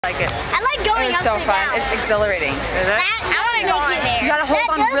Like it. I like going It's so fun. It's exhilarating. Is it? I want to go on there. You gotta hold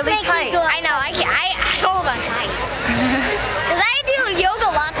on really tight. I know. I hold on tight. Because I do yoga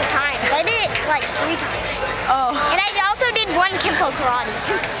lots of times. I did it like 3 times. Oh. And I also did 1 Kimpo karate.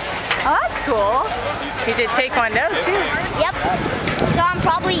 Oh, that's cool. He did Taekwondo too. Yep. So I'm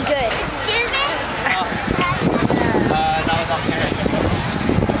probably good. Excuse me? Not enough chance.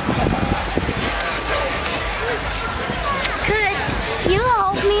 Could you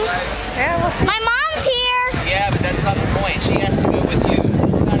help me? Yeah, we'll see.